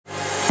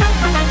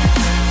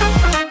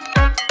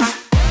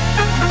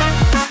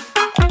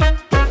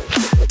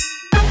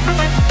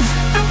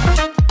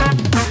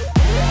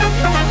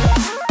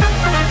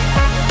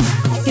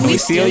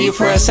steal you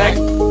for a sec?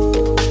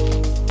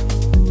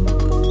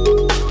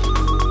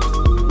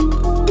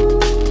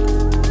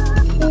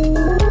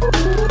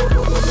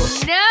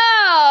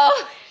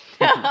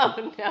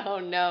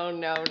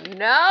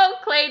 No,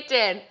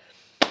 Clayton.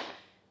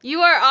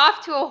 You are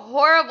off to a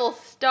horrible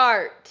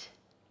start.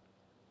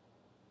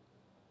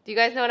 Do you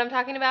guys know what I'm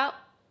talking about?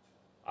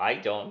 I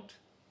don't.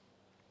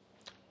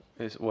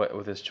 Is what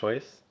with his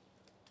choice?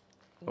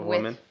 A With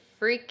woman?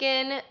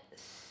 freaking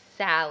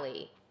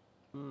Sally.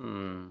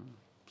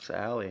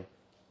 Sally.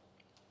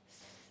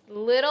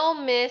 Little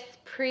Miss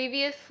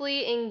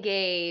previously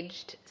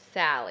engaged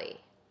Sally.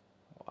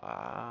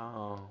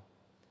 Wow.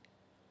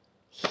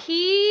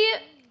 He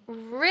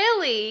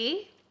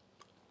really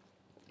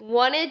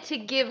wanted to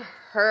give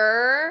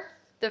her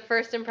the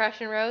first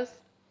impression rose.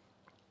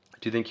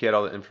 Do you think he had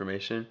all the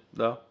information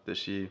though that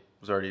she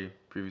was already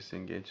previously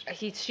engaged?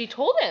 She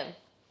told him.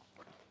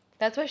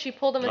 That's why she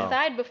pulled him Oh.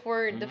 aside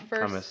before the I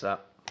first. missed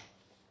that.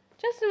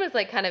 Justin was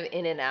like kind of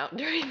in and out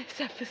during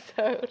this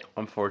episode.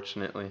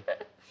 Unfortunately.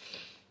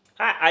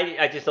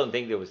 I just don't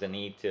think there was a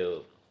need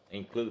to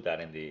include that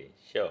in the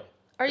show.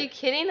 Are you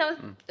kidding? That was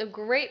a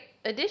great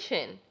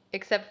addition,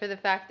 except for the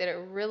fact that it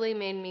really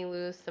made me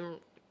lose some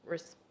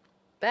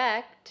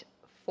respect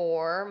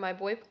for my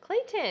boy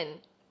Clayton.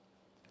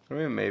 I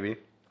mean, maybe.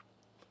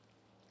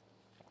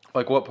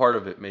 Like, what part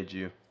of it made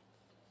you?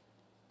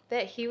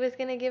 That he was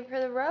gonna give her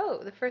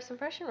the first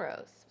impression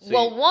rose. So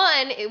well,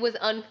 one, it was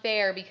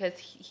unfair because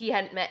he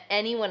hadn't met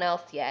anyone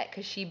else yet,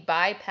 because she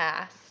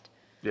bypassed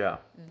Yeah.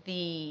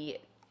 the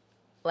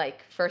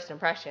first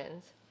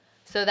impressions.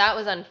 So that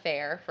was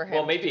unfair for him.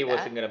 Well, to maybe do it that.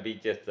 wasn't gonna be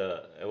just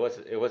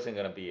it wasn't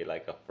gonna be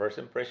like a first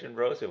impression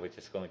rose. It was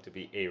just going to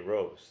be a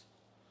rose.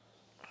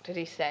 Did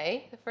he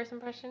say the first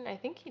impression? I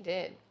think he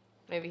did.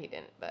 Maybe he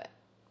didn't, but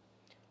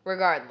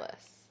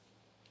regardless,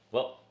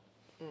 Well,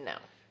 no.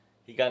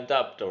 he got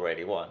dubbed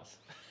already once.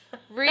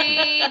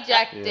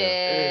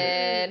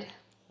 Rejected.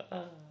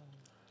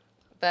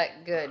 But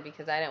good,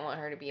 because I didn't want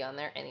her to be on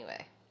there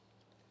anyway.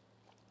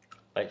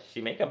 But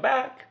she may come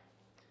back.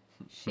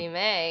 She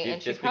may,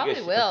 and she Just probably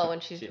because will when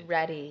she's she-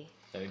 ready.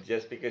 And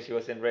just because she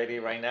wasn't ready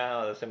right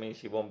now doesn't mean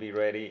she won't be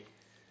ready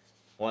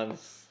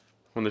once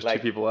When there's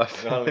like, two people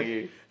left.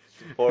 only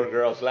 4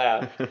 girls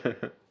left.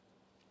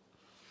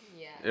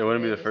 Yeah. It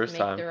wouldn't be they the just first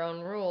make time. their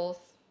own rules.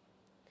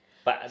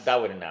 But that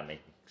would not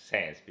make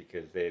sense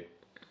because they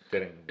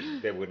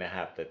wouldn't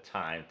have the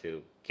time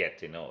to get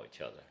to know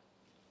each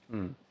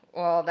other.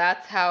 Well,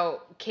 that's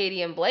how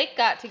Katie and Blake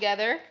got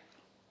together.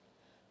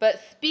 But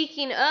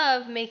speaking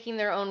of making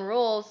their own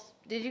rules,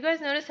 did you guys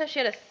notice how she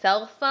had a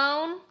cell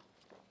phone?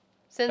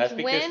 Since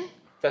when?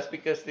 That's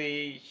because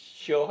the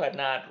show had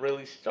not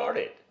really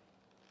started.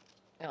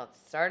 Well, it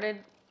started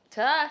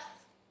to us.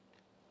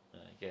 I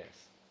guess.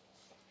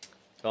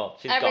 Well,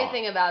 she's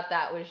Everything gone. about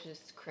that was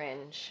just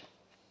cringe.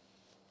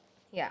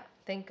 Yeah,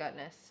 thank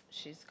goodness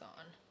she's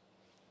gone.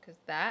 Because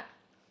that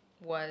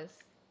was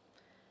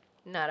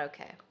not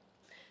okay.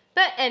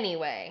 But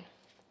anyway,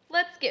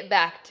 let's get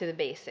back to the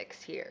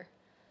basics here.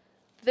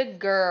 The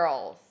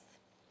girls.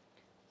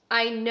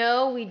 I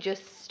know we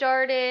just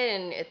started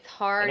and it's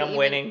hard. And I'm even-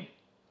 winning.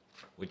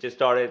 We just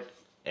started,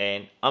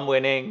 and I'm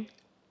winning.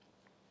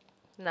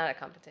 Not a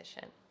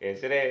competition. Yes,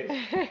 it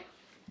is.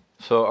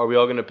 So, are we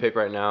all gonna pick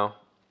right now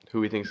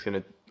who we think's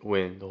gonna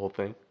win the whole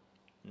thing?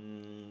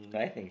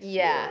 I think it's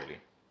Yeah. too early.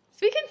 So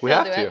we can We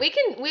still have do it.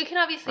 to. We can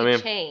obviously I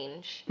mean-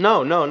 change.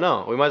 No.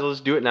 We might as well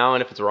just do it now,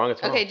 and if it's wrong,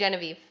 it's wrong. Okay,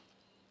 Genevieve.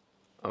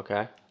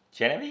 Okay.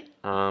 Genevieve?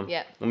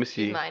 Yep, Let me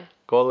see. she's mine.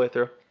 Go all the way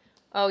through.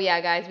 Oh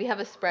yeah, guys, we have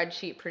a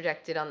spreadsheet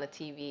projected on the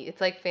TV.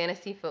 It's like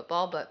fantasy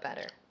football, but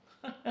better.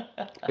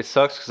 It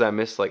sucks because I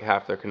missed like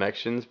half their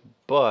connections,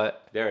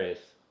 but There it is.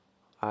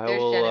 I There's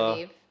will.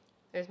 Genevieve.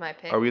 There's my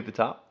pick. Are we at the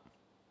top?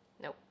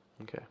 Nope.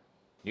 Okay.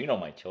 You know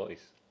my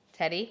choice.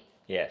 Teddy.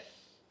 Yes.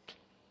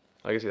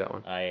 I can see that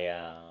one.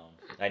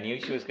 I knew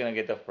she was gonna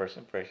get the first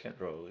impression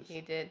rose,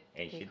 You did.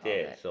 and He she called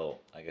did. it. So,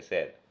 like I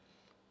said,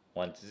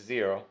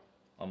 1-0.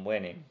 I'm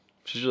winning.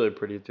 She's really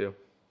pretty too.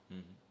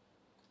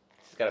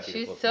 She's gotta be.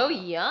 She's the so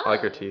smile. young. I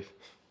like her teeth.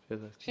 She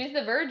has nice teeth. She's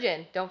the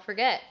virgin. Don't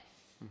forget.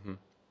 Mhm.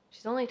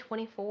 She's only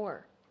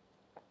 24.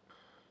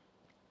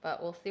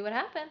 But we'll see what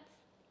happens.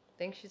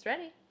 Think she's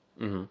ready.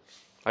 Mhm.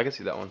 I can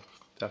see that one.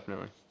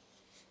 Definitely.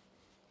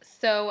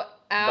 So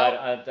But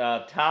out.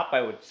 at top,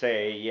 I would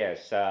say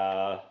yes.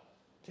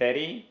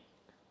 Teddy.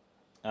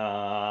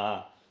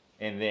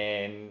 And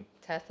then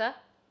Tessa.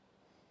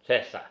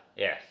 Tessa.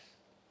 Yes.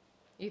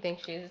 You think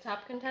she's a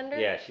top contender?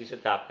 Yeah, she's a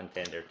top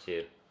contender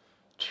too.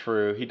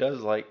 True. He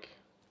does like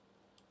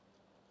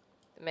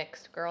The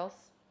mixed girls.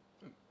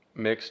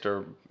 mixed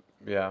or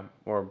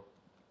or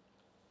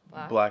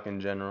black in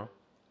general.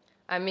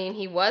 I mean,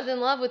 he was in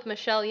love with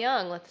Michelle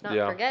Young. Let's not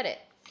Yeah. forget it.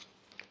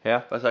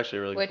 Yeah, that's actually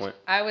a really Which good point.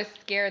 I was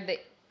scared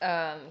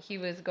that he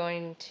was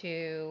going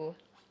to.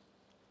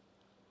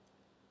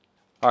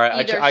 All right,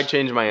 either I sh-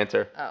 changed my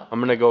answer. Oh. I'm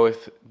gonna go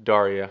with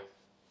Daria.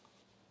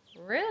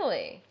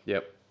 Really?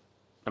 Yep.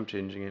 I'm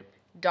changing it.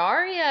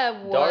 Daria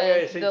was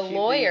Daria said the she'd be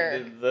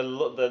lawyer. the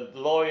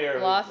lawyer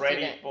Law who's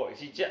ready student. for.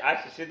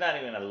 Actually, she's not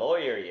even a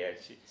lawyer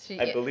yet.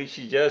 I She- believe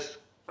she just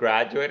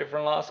graduated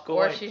from law school.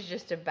 Or and- she's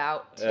just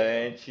about to.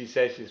 and she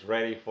says she's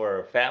ready for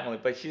her family,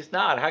 but she's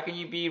not. How can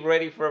you be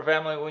ready for a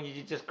family when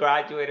you just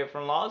graduated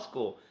from law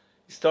school?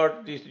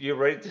 You're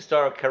ready to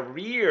start a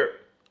career.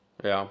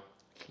 Yeah.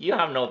 You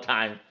have no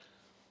time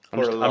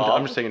for I'm law.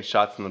 just taking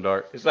shots in the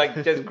dark. It's like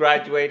just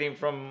graduating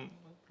from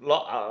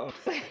law,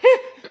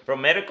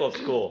 from medical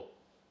school.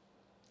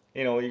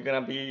 You know, you're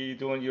gonna be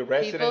doing your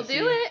residency.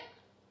 People do it.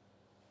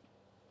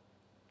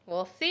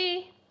 We'll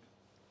see.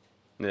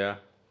 Yeah.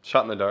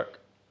 Shot in the dark.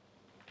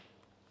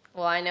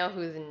 Well, I know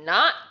who's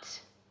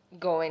not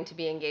going to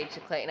be engaged to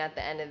Clayton at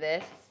the end of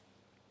this.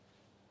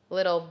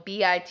 Little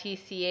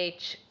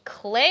BITCH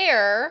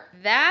Claire.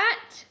 That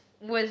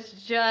was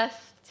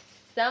just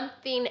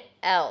something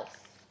else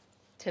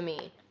to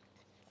me.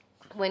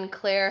 When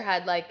Claire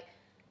had like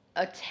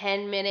a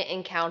 10-minute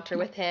encounter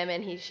with him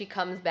and she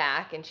comes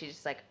back and she's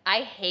just like,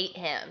 I hate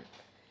him.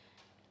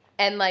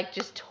 And like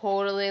just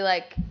totally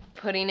like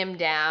putting him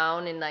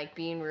down and like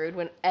being rude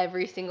when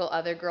every single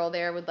other girl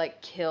there would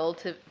like kill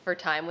for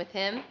time with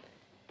him.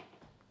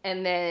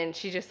 And then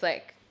she just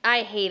like,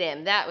 I hate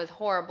him. That was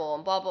horrible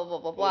and blah, blah, blah,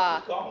 blah, blah. Well,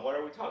 she's gone. What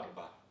are we talking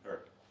about?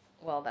 Her.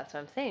 Well, that's what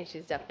I'm saying.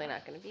 She's definitely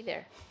not going to be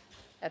there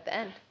at the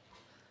end.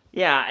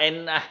 Yeah,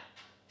 and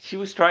she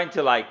was trying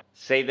to like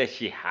say that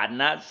she had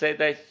not said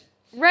that.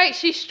 Right.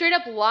 She straight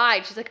up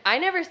lied. She's like, I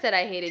never said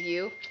I hated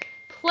you.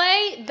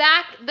 Play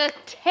back the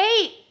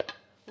tape.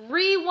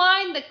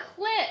 Rewind the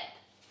clip.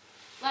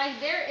 Like,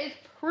 there is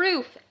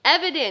proof,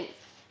 evidence,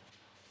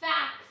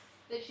 facts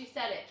that she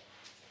said it.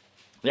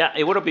 Yeah,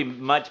 it would have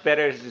been much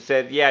better if she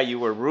said, yeah, you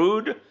were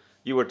rude.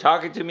 You were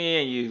talking to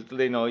me and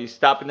you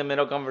stop in the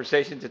middle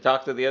conversation to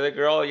talk to the other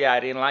girl. Yeah, I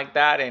didn't like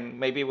that. And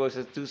maybe it was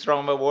too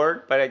strong of a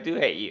word, but I do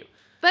hate you.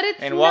 But it's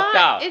and not, walked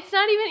out. It's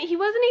not even, he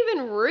wasn't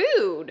even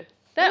rude.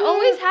 That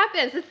always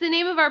happens. It's the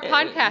name of our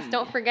podcast.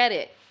 Don't forget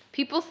it.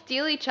 People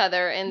steal each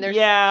other and they're...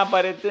 Yeah,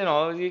 but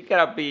you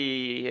gotta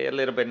be a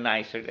little bit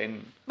nicer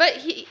than... But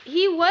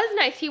he was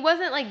nice. He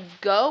wasn't like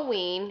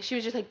going. She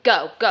was just like,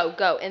 go, go,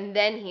 go. And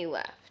then he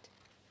left.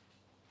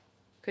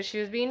 Because she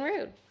was being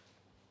rude.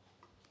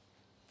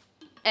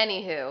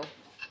 Anywho,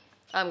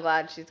 I'm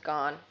glad she's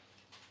gone.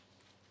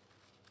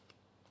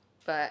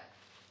 But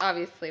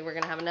obviously we're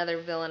going to have another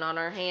villain on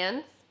our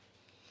hands.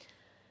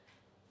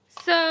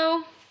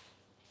 So,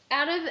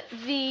 out of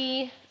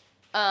the,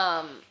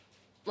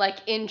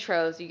 like,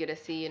 intros you get to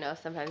see,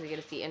 sometimes you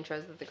get to see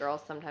intros of the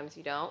girls, sometimes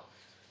you don't.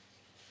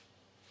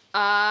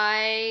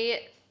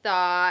 I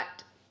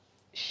thought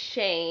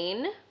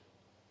Shane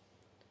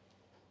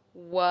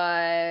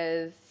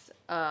was,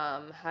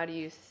 how do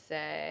you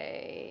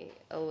say,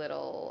 a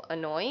little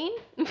annoying.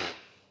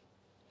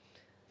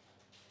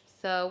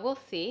 So we'll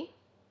see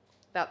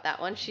about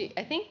that one.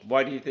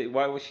 Why do you think?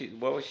 What was she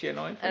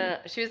annoying for? I don't know.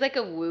 She was like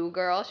a woo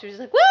girl. She was just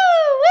like, woo,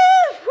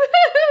 woo,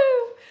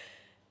 woo.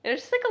 It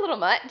was just like a little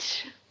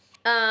much.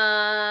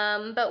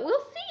 But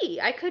we'll see.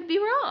 I could be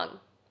wrong.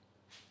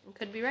 I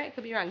could be right.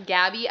 Could be wrong.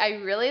 Gabby. I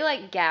really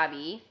like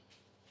Gabby.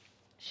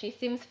 She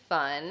seems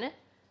fun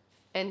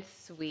and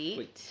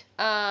sweet.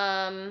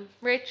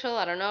 Rachel,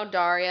 I don't know.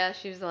 Daria,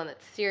 she was the one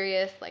that's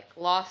serious, like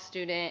law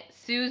student.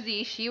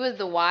 Susie, she was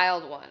the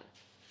wild one.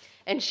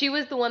 And she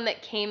was the one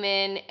that came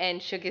in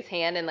and shook his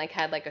hand and like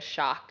had like a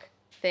shock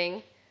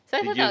thing. So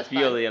I thought that was fun. Did you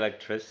feel the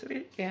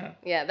electricity? Yeah.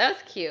 Yeah, that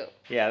was cute.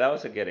 Yeah, that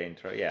was a good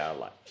intro. Yeah, I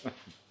like.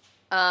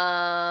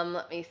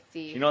 Let me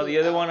see. The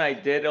other one I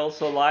did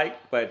also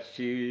like, but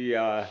she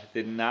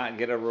did not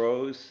get a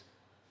rose.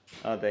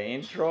 The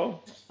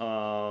intro,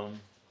 the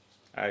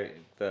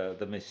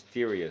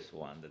mysterious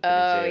one. That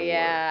didn't say a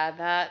yeah,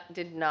 that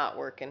did not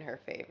work in her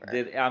favor.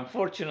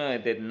 Unfortunately,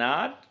 it did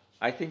not.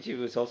 I think she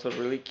was also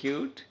really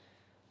cute.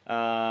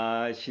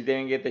 She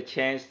didn't get the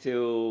chance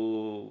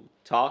to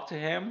talk to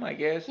him, I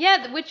guess.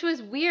 Yeah, which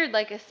was weird,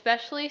 like,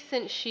 especially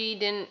since she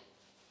didn't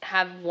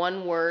have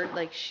one word,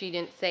 like, she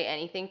didn't say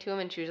anything to him,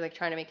 and she was, like,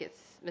 trying to make it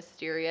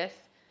mysterious,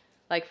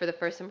 like, for the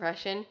first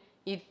impression.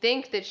 You'd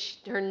think that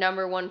her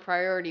number one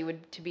priority would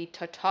be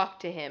to talk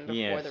to him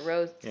before the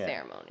rose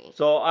ceremony.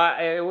 So,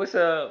 it was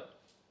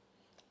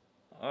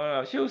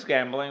she was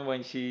gambling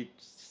when she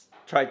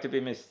tried to be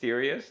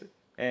mysterious,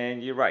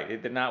 and you're right,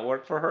 it did not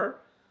work for her.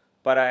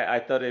 But I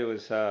thought it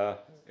was a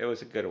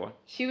good one.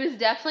 She was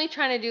definitely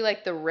trying to do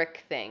like the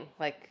Rick thing,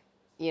 like,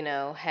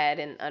 head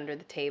and under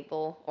the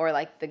table, or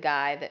like the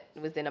guy that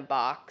was in a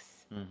box,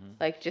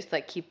 like just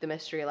like keep the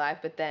mystery alive.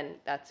 But then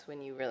that's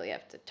when you really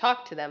have to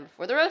talk to them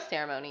before the rose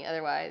ceremony.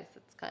 Otherwise,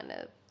 it's kind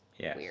of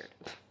weird.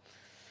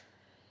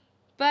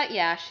 But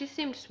yeah, she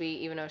seemed sweet,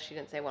 even though she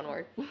didn't say one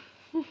word.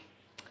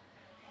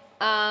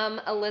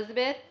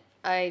 Elizabeth,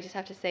 I just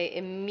have to say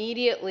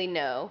immediately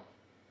no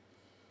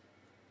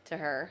to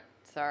her.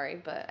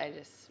 Sorry, but I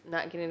just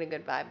not getting a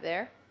good vibe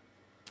there.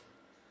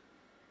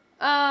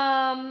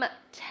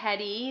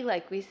 Teddy,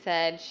 like we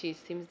said, she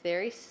seems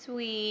very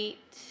sweet.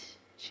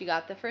 She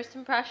got the first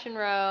impression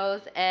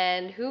rose.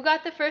 And who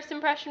got the first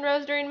impression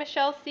rose during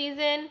Michelle's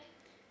season?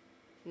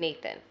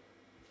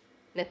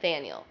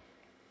 Nathaniel.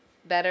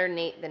 Better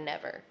Nate than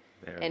never.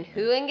 There And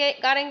we who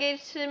got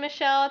engaged to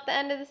Michelle at the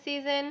end of the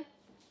season?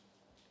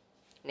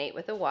 Nate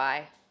with a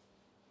Y.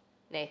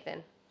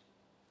 Nathan.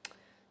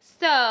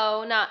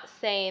 So, not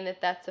saying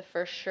that that's a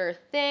for sure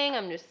thing.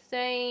 I'm just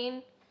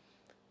saying.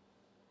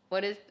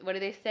 What do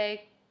they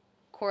say?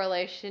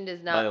 Correlation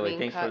does not By the way, mean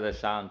thanks for the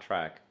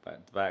soundtrack, the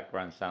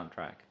background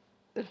soundtrack.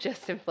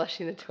 Justin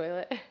flushing the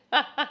toilet.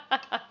 Try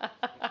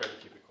to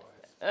keep it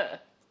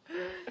quiet.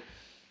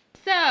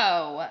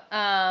 So,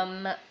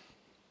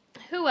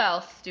 who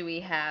else do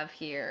we have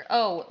here?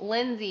 Oh,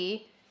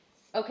 Lindsay.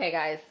 Okay,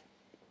 guys.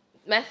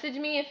 Message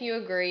me if you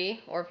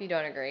agree or if you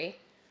don't agree.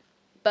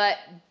 But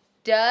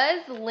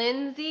does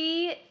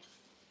Lindsay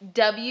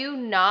W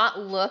not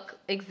look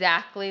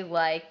exactly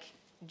like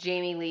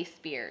Jamie Lee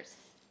Spears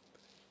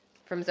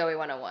from Zoe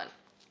 101?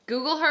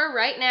 Google her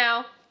right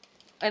now,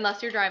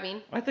 unless you're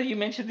driving. I thought you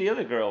mentioned the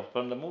other girl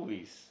from the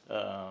movies.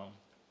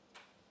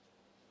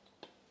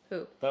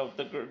 Who?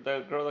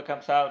 The girl that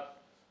comes out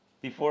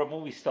before a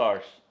movie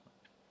starts.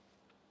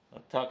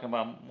 I'm talking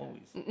about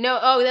movies. No,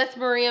 oh, that's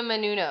Maria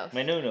Menounos.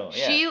 Menounos,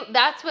 yeah.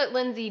 That's what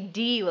Lindsay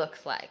D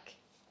looks like,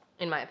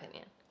 in my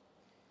opinion.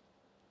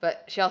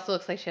 But she also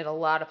looks like she had a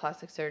lot of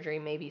plastic surgery,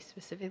 maybe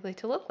specifically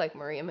to look like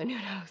Maria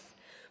Menounos.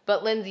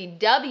 But Lindsay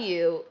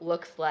W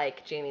looks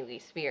like Jamie Lee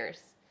Spears.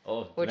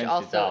 Oh, Which Lindsay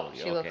also, W,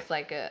 she okay. looks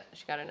like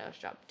she got a nose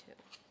job too.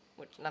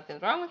 Which,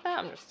 nothing's wrong with that.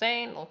 I'm just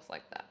saying, looks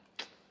like that.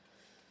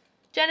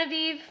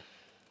 Genevieve,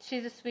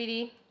 she's a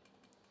sweetie.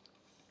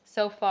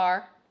 So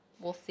far,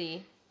 we'll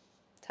see.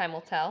 Time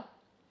will tell.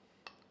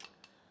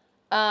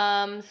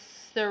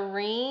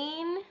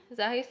 Serene, is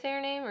that how you say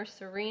her name? Or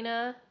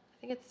Serena? I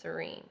think it's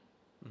Serene.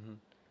 Mhm.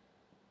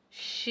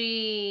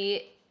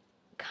 She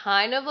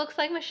kind of looks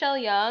like Michelle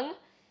Young.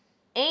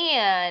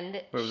 And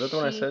Wait, was that the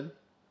one I said?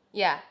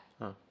 Yeah.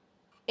 Huh.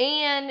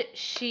 And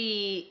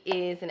she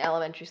is an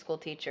elementary school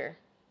teacher.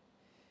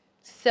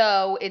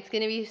 So it's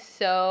going to be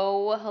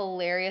so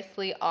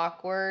hilariously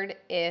awkward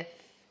if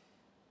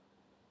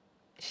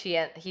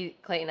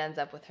Clayton ends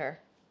up with her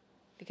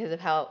because of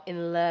how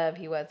in love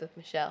he was with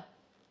Michelle.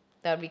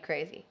 That would be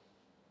crazy.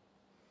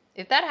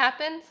 If that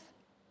happens,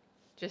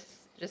 just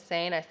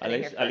saying, I said it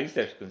here first. At least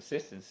there's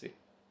consistency.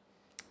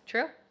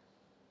 True.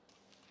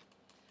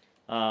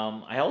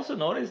 I also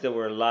noticed there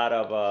were a lot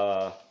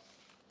of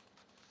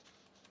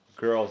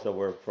girls that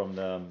were from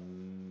the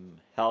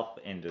health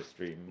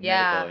industry,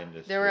 medical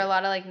industry. There were a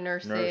lot of like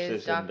nurses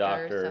and doctors.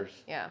 doctors.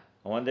 Stuff. Yeah.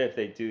 I wonder if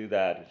they do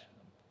that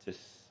just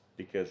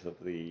because of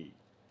the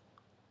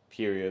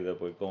period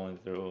that we're going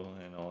through,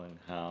 and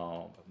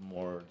how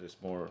there's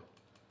more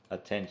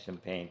attention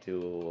paid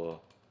to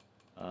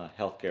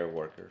healthcare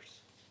workers.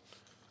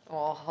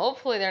 Well,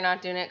 hopefully they're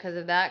not doing it because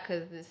of that,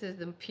 because this is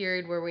the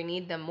period where we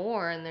need them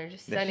more, and they're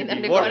just They sending should them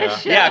be to go working. to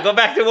shit. Yeah, go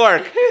back to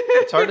work.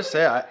 It's hard to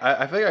say.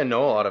 I feel like I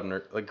know a lot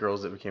of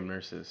girls that became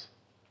nurses.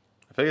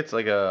 I think it's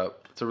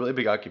it's a really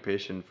big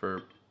occupation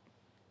for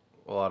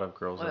a lot of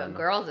girls. Well,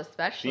 girls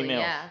especially,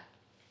 Females. yeah.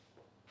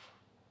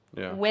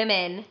 Yeah.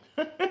 Women.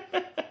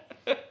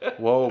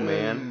 Whoa,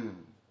 man.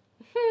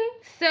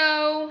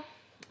 So,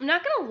 I'm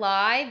not gonna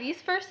lie,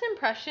 these first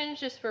impressions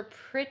just were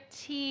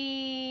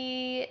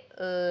pretty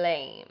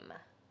lame,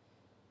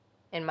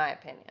 in my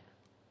opinion.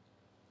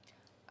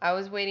 I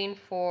was waiting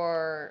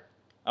for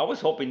I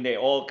was hoping they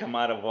all come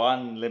out of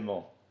one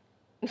limo.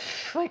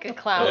 like a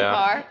clown Yeah.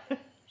 car.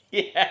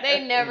 Yeah.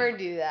 They never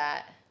do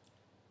that.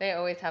 They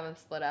always have them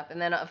split up,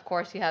 and then of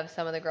course you have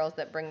some of the girls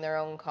that bring their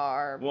own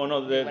car. Well,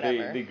 no,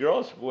 whatever. the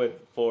girls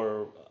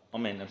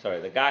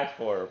the guys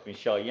for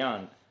Michelle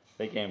Young,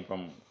 they came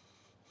from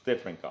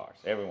different cars.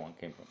 Everyone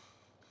came from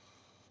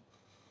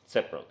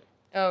separately.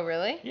 Oh,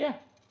 really? Yeah.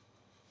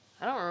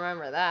 I don't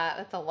remember that.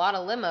 That's a lot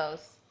of limos.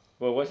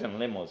 Well, it wasn't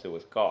limos, it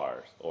was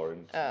cars. Or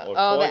Oh,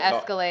 toy the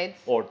Escalades.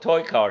 Or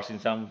toy cars in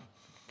some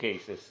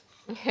cases.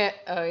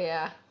 Oh,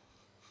 yeah.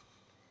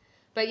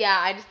 But yeah,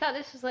 I just thought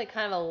this was like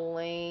kind of a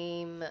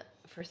lame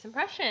first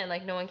impression.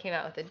 Like no one came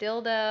out with a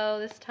dildo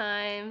this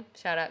time.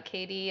 Shout out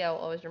Katie. I'll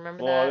always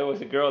remember Well, that. there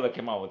was a girl that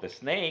came out with a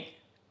snake.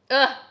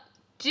 Ugh.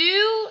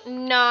 Do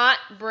not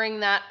bring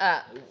that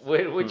up.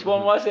 Which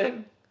one was it?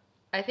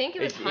 I think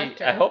it was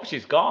Hunter. I hope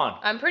she's gone.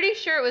 I'm pretty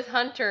sure it was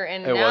Hunter,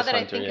 and It now was that I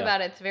Hunter, think yeah.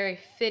 about it, it's very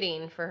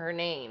fitting for her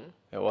name.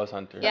 It was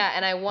Hunter. Yeah,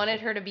 and I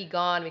wanted her to be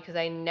gone because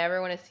I never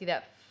want to see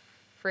that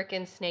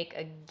frickin' snake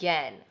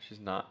again. She's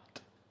not.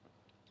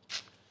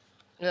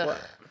 Ugh.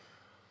 What?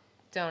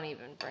 Don't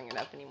even bring it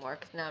up anymore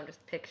because now I'm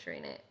just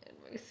picturing it and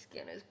my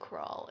skin is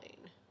crawling.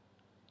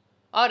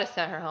 I would have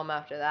sent her home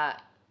after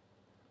that.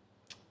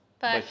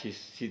 But, But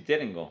she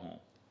didn't go home.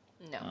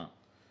 no. Oh.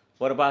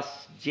 What about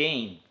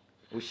Jane?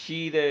 Was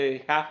she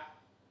the half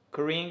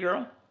Korean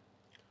girl?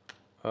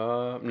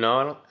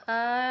 No,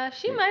 I don't.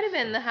 She might have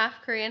been the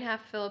half Korean, half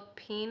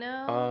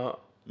Filipino.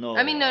 No.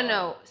 I mean,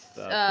 no.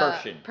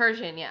 Persian.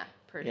 Persian, yeah.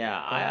 Persian.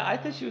 Yeah, I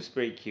thought she was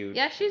pretty cute.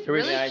 Yeah, she's Here we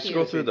really Yeah, cute.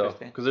 scroll through though,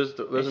 Interesting. because there's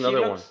And she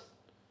another one. looks-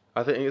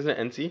 I think isn't it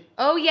NC?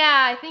 Oh,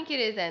 yeah, I think it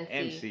is NC.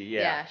 NC, yeah.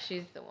 Yeah,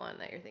 she's the one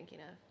that you're thinking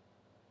of.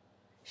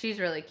 She's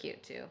really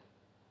cute, too.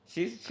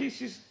 She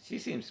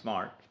seems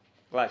smart.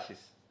 Glad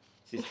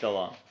she's still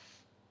on,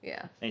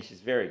 Yeah. and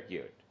she's very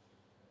cute.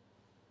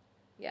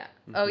 Yeah.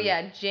 Oh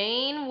yeah,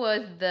 Jane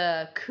was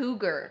the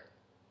cougar.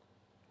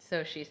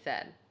 So she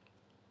said.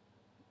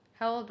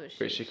 How old was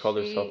she? Wait, she called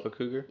herself a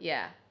cougar?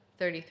 Yeah,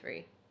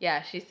 33.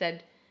 Yeah, she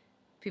said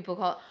people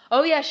call.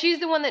 Oh yeah, she's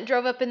the one that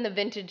drove up in the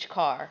vintage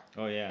car.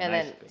 Oh yeah, And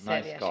nice, then said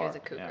nice yeah, car. she was a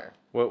cougar.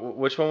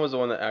 Which one was the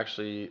one that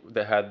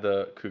had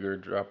the cougar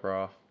drop her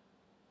off?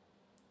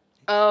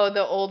 Oh,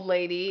 the old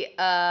lady.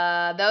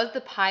 That was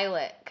the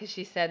pilot because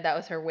she said that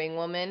was her wing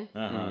woman.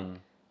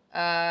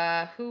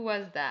 Uh-huh. Who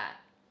was that?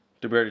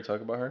 Did we already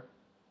talk about her?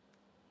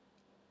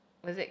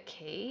 Was it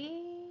Kate?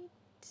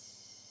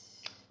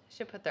 I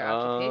should put their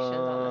occupations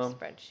on the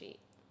spreadsheet.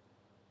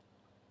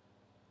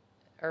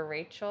 Or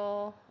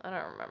Rachel? I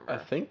don't remember. I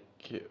think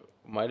it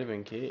might have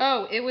been Kate.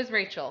 Oh, it was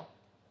Rachel.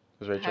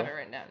 Was I Rachel? have it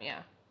written down, yeah.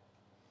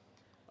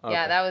 Okay,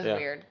 Yeah, that was yeah.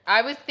 weird.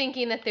 I was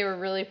thinking that they were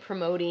really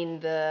promoting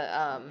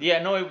the.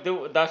 Yeah,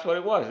 no, that's what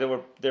it was.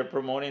 They're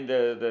promoting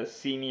the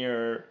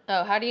senior.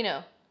 Oh, how do you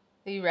know?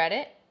 You read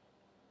it?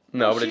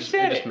 No, Well, but she it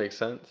said just it. makes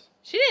sense.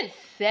 She didn't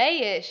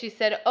say it. She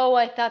said, "Oh,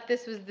 I thought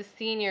this was the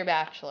senior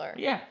bachelor."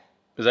 Yeah,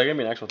 Is that gonna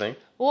be an actual thing?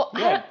 Well,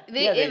 yeah,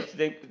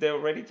 they they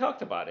already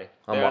talked about it.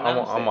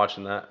 I'm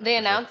watching that. they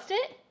announced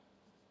it.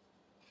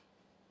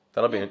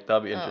 That'll be Oh,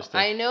 interesting.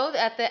 I know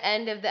that at the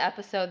end of the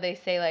episode they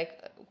say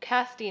like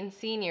casting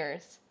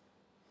seniors.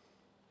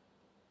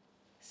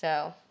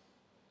 So.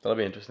 That'll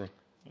be interesting.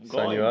 I'm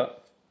Sign you going.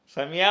 up?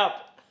 Sign me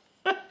up.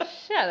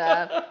 Shut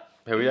up.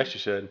 Hey, we actually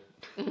should.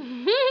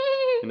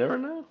 You never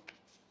know.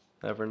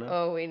 Never know.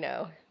 Oh, we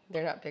know.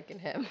 They're not picking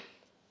him.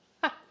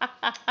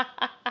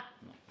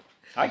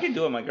 I can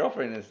do it. My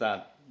girlfriend is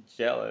not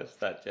jealous,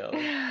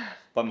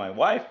 but my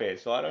wife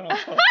is. So I don't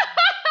know.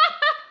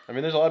 I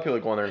mean, there's a lot of people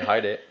that go on there and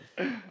hide it.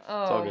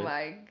 all Oh good.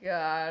 my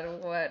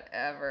god,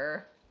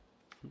 whatever.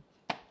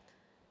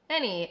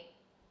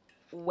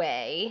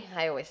 Anyway,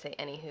 I always say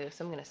anywho,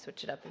 so I'm going to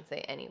switch it up and say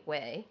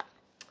anyway.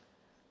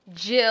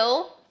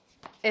 Jill,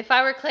 if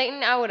I were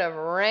Clayton, I would have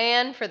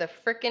ran for the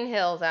frickin'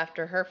 hills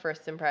after her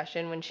first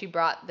impression when she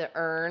brought the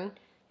urn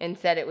and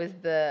said it was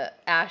the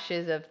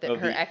ashes of her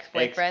the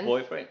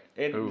ex-boyfriends. Ex-boyfriend.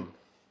 Ooh.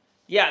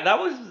 Yeah, that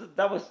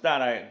was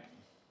not a.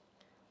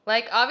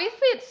 Like,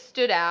 obviously it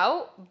stood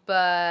out,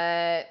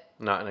 but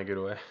Not in a good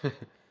way.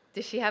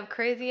 does she have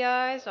crazy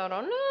eyes? I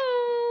don't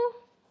know.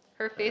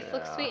 Her face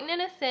looks Yeah. sweet and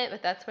innocent,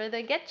 but that's where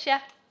they get ya.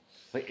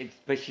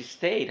 But she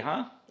stayed,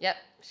 huh? Yep,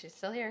 she's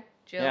still here.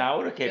 Jill. Yeah, I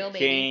would have Jill kept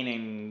baby. Jane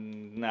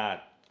and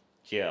not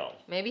Jill.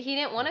 Maybe he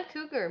didn't want a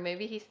cougar.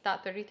 Maybe he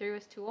thought 33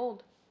 was too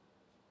old.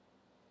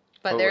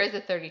 But Oh, there wait. is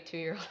a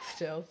 32-year-old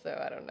still,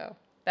 so I don't know.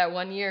 That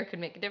 1 year could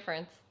make a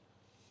difference.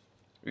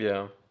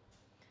 Yeah.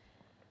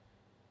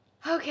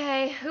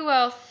 Okay, who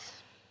else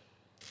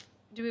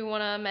do we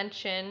want to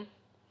mention?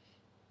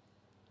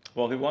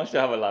 Well, he wants to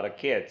have a lot of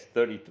kids.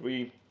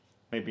 33,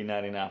 maybe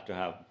not enough to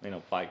have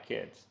 5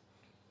 kids.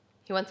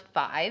 He wants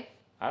 5?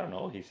 I don't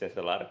know. He says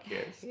a lot of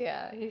kids.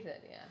 Yeah, he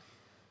said, yeah.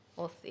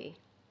 We'll see.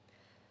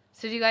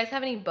 So do you guys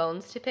have any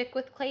bones to pick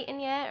with Clayton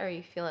yet? Are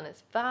you feeling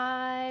his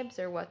vibes,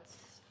 or what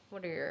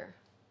are your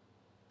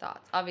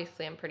thoughts?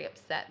 Obviously, I'm pretty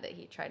upset that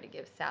he tried to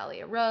give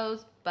Sally a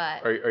rose,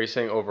 but Are you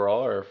saying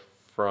overall or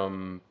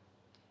from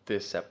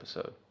this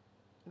episode?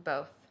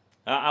 both.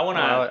 I want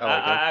to. I like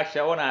that.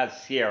 Actually, I want to add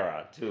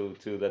Sierra to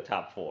the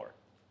top 4.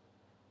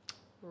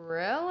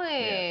 Really?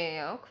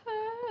 Yes.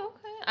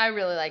 Okay. I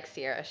really like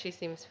Sierra. She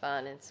seems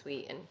fun and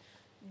sweet and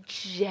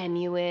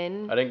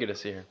genuine. I didn't get to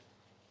see her.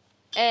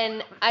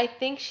 And I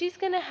think she's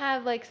going to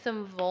have like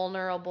some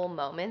vulnerable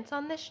moments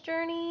on this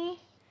journey.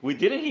 We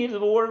didn't hear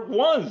the word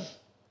once.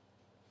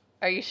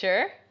 Are you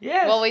sure?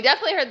 Yes. Well, we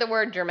definitely heard the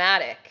word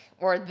dramatic,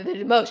 or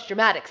the most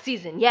dramatic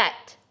season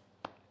yet.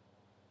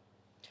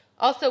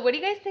 Also, what do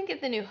you guys think of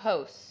the new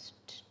host?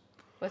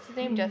 What's his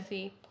name?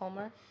 Jesse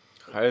Palmer?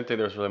 I didn't think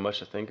there was really much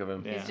to think of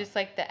him. Yeah. He's just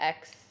like the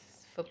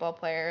ex-football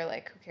player.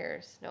 Like, who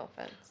cares? No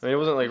offense. I mean, it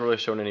wasn't like really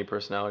showing any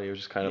personality. It was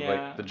just kind of Yeah,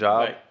 like the job.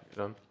 right.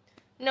 You know?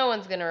 No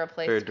one's going to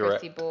replace Very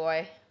direct. Chrissy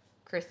Boy,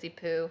 Chrissy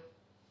Poo,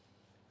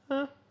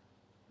 Huh.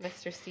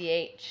 Mr.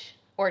 CH,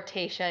 or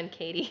Tasha and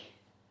Katie.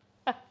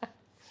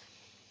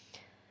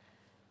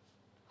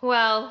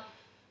 Well,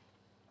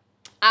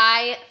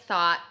 I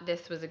thought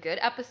this was a good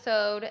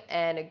episode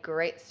and a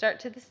great start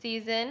to the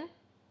season.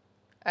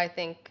 I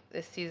think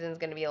this season's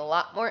going to be a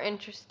lot more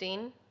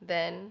interesting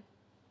than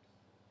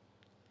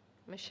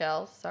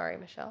Michelle's. Sorry,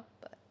 Michelle,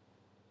 but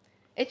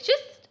it's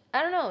just,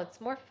 I don't know,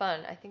 it's more fun.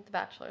 I think The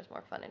Bachelor is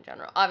more fun in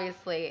general.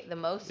 Obviously, the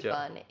most Yeah.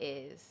 fun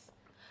is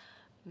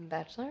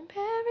Bachelor in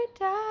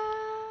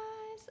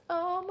Paradise,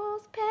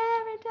 almost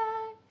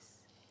paradise.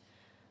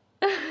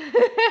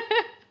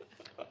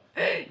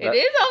 It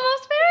is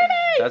almost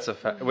paradise. That's a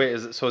fact. Wait,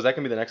 is that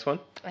gonna be the next one?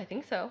 I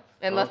think so.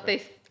 Unless okay.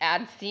 they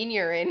add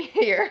senior in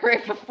here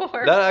right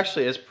before. That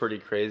actually is pretty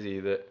crazy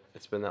that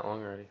it's been that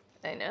long already.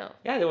 I know.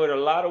 Yeah, there were a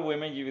lot of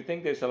women. You would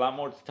think there's a lot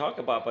more to talk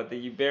about, but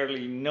you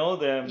barely know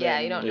them. Yeah,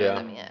 and you don't know Yeah.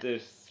 them yet.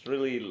 There's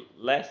really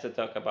less to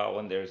talk about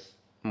when there's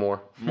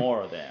More.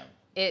 more of them.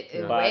 It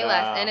is Yeah. way But,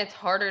 less, and it's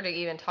harder to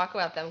even talk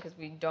about them because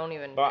we don't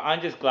even. But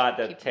I'm just glad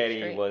that Keep them Teddy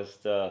straight. was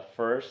the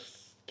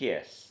first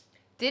kiss.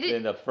 Did Then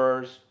it? the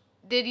first.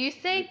 Did you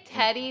say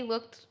Teddy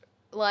looked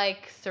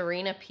like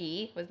Serena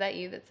P? Was that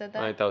you that said I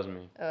that? think that was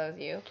me. Oh, that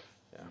was you.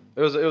 Yeah.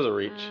 It was a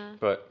reach,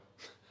 but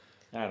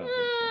I don't think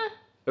so.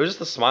 it was just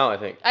the smile. I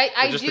think. I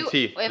It's just do. the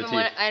teeth. When, The teeth.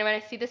 when I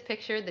see this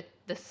picture,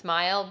 the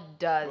smile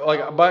does.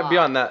 Like, a but lot.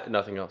 beyond that,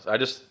 nothing else. I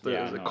just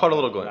Yeah, no, caught a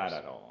little not glimpse.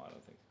 at all. I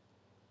don't think.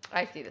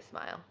 I see the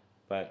smile.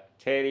 But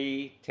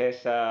Teddy,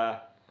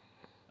 Tessa,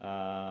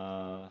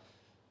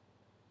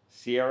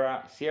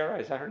 Sierra. Sierra,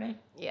 is that her name?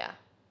 Yeah.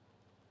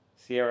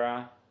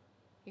 Sierra.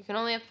 You can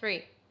only have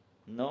 3.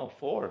 No,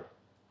 4.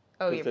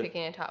 Oh, 'Cause you're the-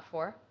 picking a top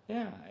 4.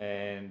 Yeah,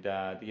 and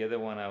the other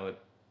one I would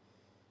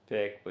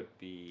pick would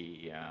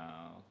be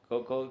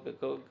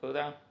go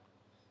down.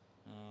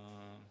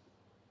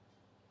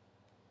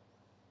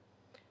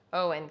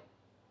 Oh, and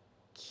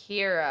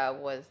Kira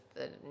was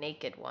the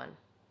naked one.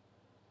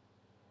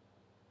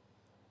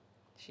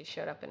 She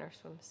showed up in her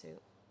swimsuit.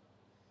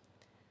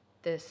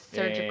 The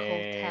surgical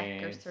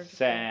tech or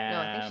surgical. No,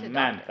 I think she's a doctor.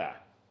 Samantha.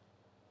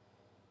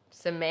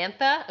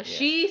 Samantha? Yeah.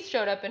 She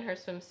showed up in her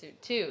swimsuit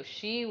too.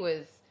 She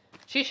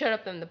showed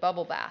up in the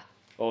bubble bath.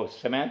 Oh,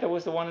 Samantha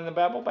was the one in the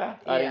bubble bath.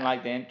 I didn't Yeah.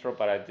 like the intro,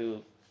 but I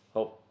do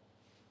hope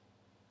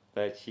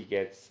that she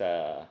gets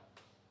to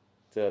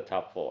the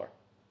top 4.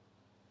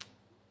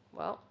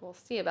 Well, we'll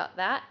see about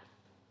that.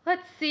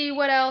 Let's see,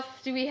 what else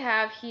do we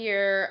have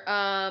here?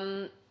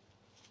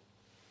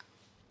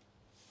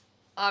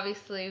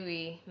 Obviously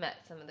we met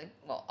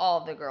all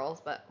of the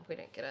girls, but we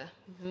didn't get to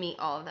meet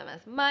all of them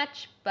as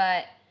much,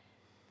 but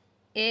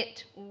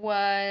it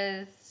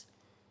was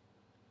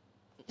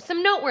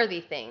some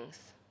noteworthy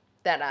things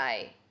that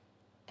I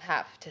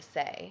have to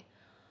say,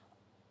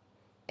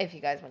 if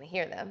you guys want to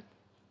hear them.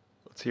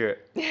 Let's hear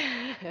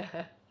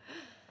it.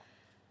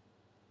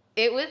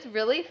 It was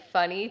really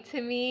funny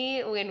to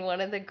me when one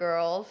of the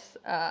girls,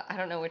 I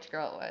don't know which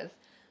girl it was,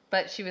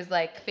 but she was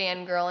like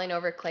fangirling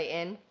over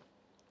Clayton.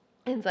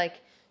 And it's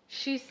like,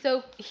 he's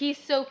so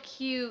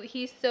cute,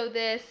 he's so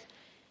this.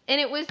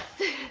 And it was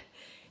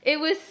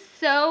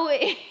so,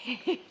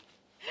 it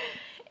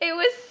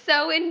was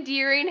so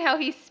endearing how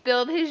he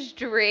spilled his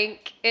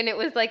drink and it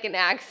was like an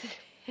accident.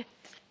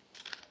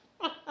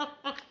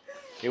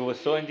 It was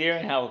so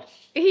endearing how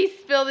He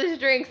spilled his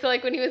drink, so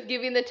like when he was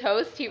giving the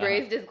toast, he Uh-huh.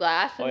 raised his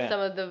glass, and Oh, yeah. some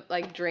of the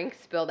like drink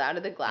spilled out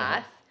of the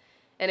glass,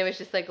 and it was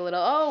just like a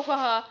little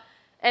haha.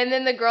 And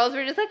then the girls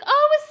were just like,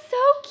 "Oh, it was so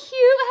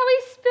cute how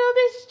he spilled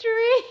his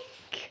drink."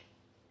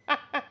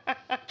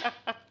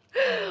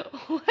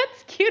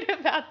 What's cute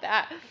about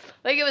that?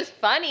 Like it was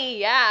funny,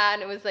 yeah,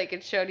 and it was like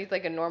it showed he's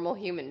like a normal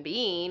human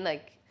being,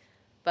 like.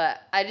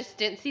 But I just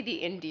didn't see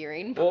the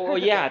endearing part. Well,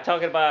 yeah,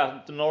 talking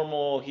about the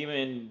normal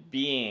human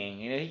being.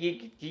 You know,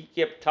 he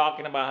kept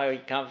talking about how he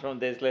comes from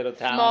this little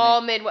town.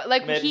 Small Midwest.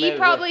 Like he Midwest.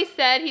 probably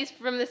said he's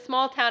from this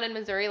small town in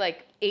Missouri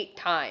like 8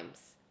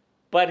 times.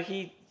 But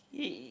I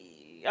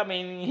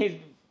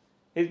mean,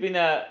 he's been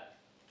a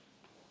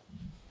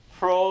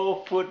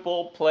pro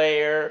football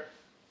player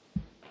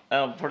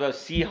for the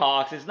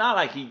Seahawks. It's not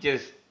like he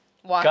just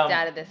Walked come-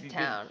 out of this he just-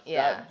 town.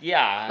 Yeah.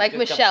 yeah. Like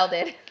just come- Michelle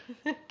did.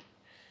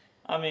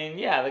 I mean,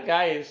 yeah, the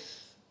guy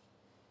is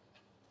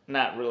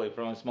not really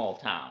from a small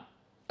town.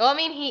 Well, I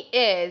mean, he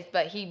is,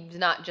 but he's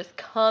not just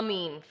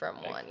coming from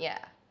Like- one. Yeah.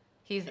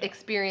 He's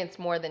experienced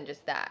more than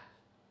just that.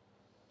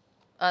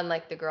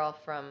 Unlike the girl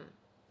from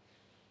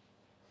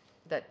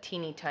the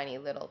teeny tiny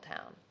little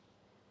town.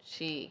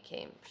 She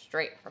came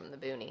straight from the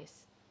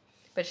boonies.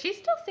 But she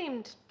still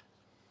seemed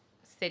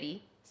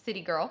city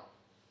girl.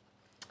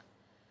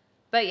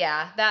 But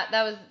yeah,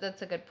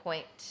 that's a good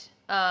point.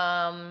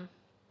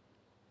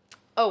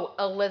 Oh,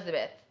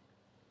 Elizabeth.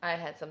 I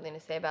had something to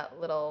say about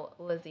little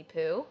Lizzie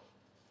Pooh.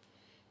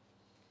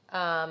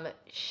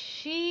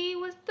 She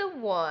was the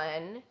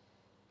one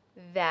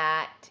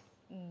that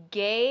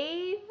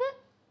gave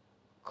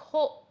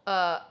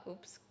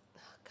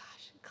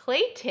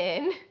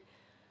Clayton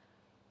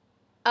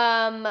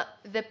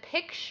the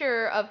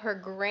picture of her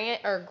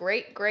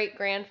great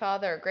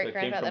grandfather or great That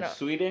came grandfather. from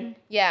Sweden.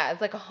 Yeah,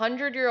 it's like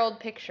 100-year-old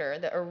picture,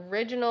 the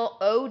original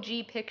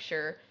OG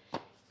picture,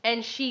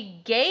 and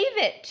she gave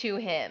it to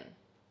him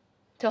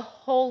to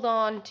hold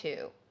on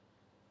to.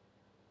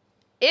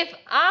 If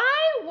I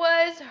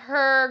was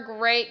her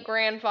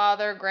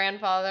great-grandfather,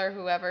 grandfather,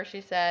 whoever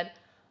she said,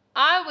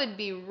 I would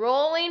be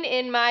rolling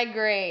in my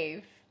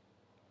grave.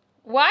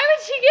 Why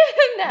would she give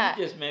him that?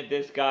 You just met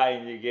this guy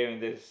and you're giving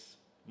this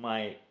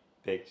my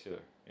picture.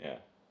 Yeah.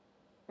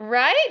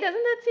 Right?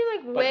 Doesn't that seem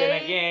like But way...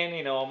 then again,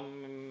 you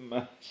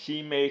know,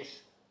 she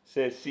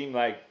seem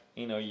like,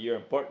 you know, you're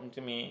important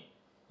to me.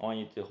 I want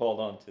you to hold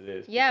on to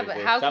this. Yeah, because but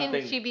there's how can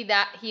something- he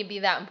be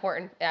that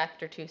important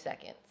after 2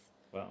 seconds?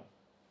 Well,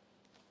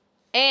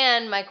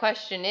 And my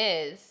question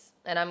is,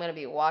 and I'm going to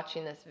be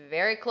watching this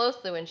very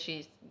closely when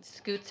she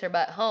scoots her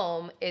butt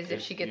home, is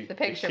if she gets the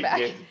picture she back.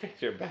 gets the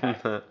picture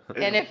back.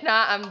 And if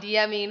not, I'm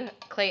DMing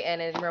Clayton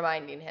and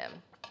reminding him.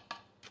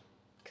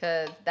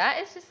 Because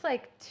that is just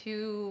like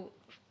too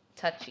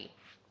touchy.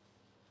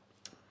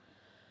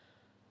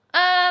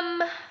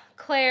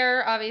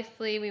 Claire,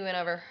 obviously, we went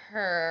over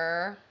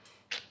her.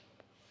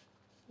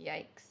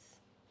 Yikes.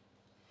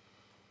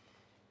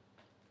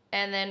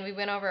 And then we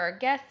went over our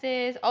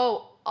guesses.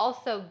 Oh,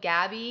 also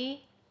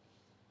Gabby.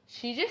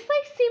 She just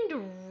like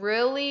seemed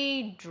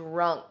really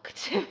drunk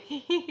to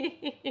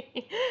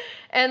me.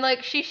 And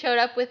like she showed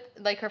up with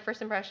like her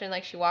first impression,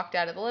 like she walked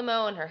out of the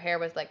limo and her hair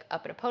was like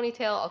up in a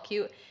ponytail, all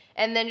cute.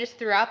 And then just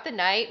throughout the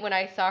night when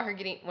I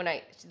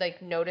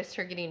like noticed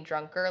her getting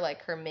drunker,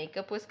 like her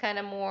makeup was kind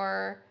of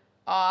more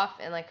off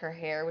and like her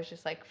hair was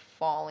just like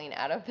falling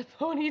out of the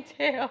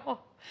ponytail.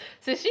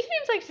 So she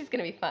seems like she's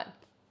going to be fun.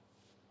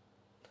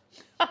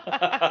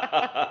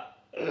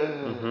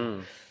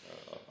 Mm-hmm.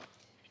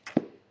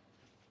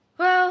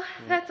 Well,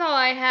 that's all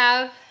I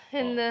have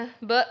in the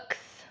books.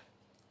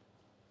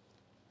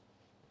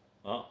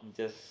 Well, I'm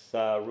just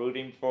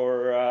rooting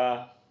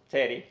for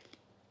Teddy.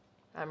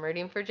 I'm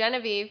rooting for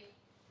Genevieve.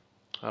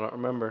 I don't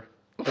remember.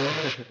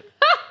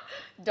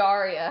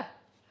 Daria.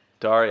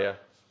 Daria.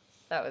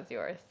 That was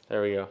yours.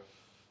 There we go.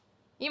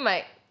 You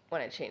might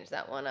want to change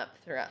that one up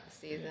throughout the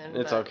season.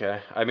 It's but okay.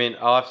 I mean,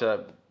 I'll have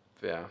to.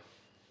 Yeah.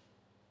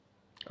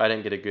 I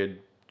didn't get a good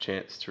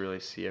chance to really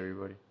see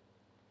everybody.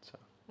 So.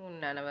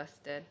 None of us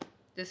did.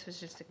 This was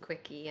just a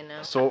quickie, you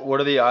know. So,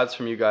 what are the odds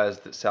from you guys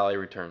that Sally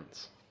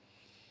returns?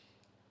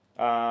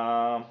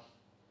 I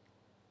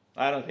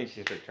don't think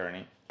she's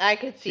returning. I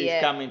could see She's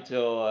it. coming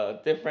to a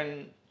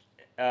different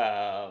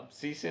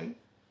season,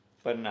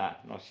 but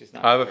not. No, she's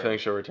not. I have a returning. feeling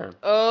she'll return.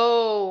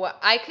 Oh,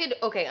 I could.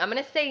 Okay, I'm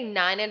going to say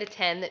 9 out of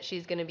 10 that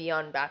she's going to be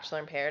on Bachelor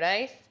in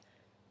Paradise.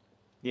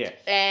 Yes.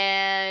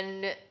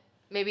 And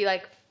maybe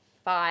like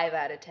 5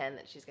 out of 10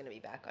 that she's going to be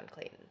back on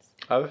Clayton's.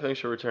 I have a feeling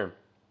she'll return.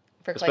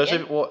 For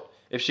Clayton? Especially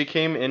if she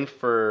came in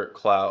for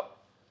clout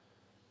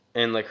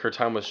and like her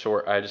time was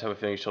short, I just have a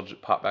feeling she'll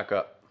pop back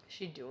up.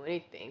 She'd do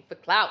anything for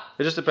clout.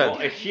 It just depends.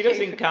 Well, if she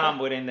doesn't come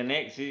within the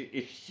next,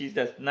 if she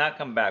does not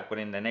come back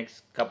within the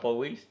next couple of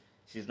weeks,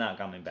 she's not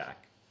coming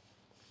back.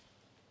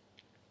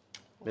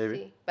 We'll Maybe.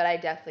 see. But I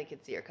definitely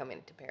could see her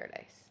coming to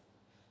Paradise.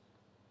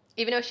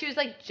 Even though she was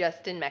like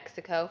just in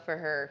Mexico for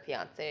her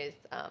fiance's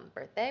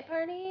birthday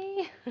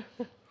party.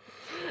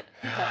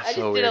 I just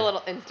So did a weird.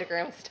 little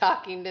Instagram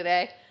stalking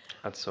today.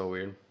 That's so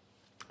weird.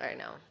 I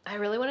know. I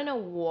really want to know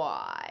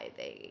why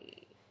they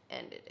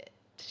ended it.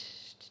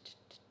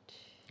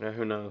 Yeah,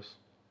 who knows?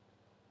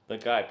 The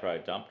guy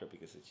probably dumped her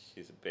because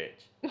she's a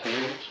bitch.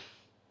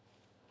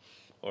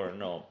 Or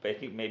no,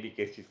 maybe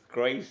because she's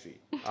crazy.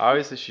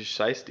 Obviously, she's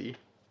shiesty.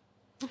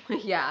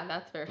 Yeah,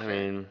 that's for sure. I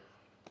mean,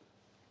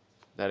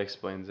 that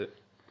explains it.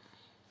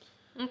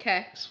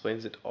 Okay.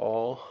 Explains it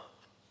all.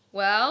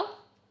 Well,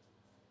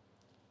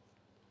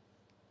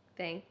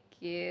 thank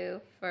you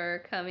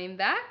for coming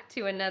back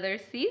to another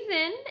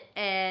season,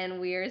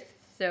 and we are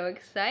so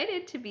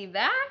excited to be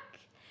back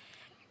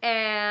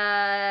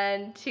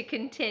and to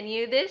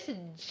continue this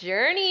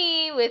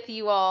journey with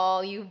you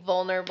all, you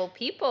vulnerable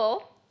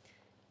people,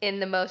 in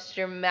the most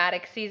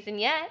dramatic season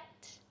yet.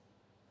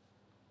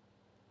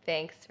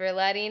 Thanks for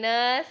letting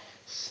us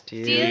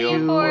Steal you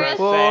you for a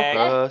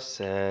for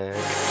sec. a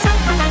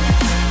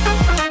sec.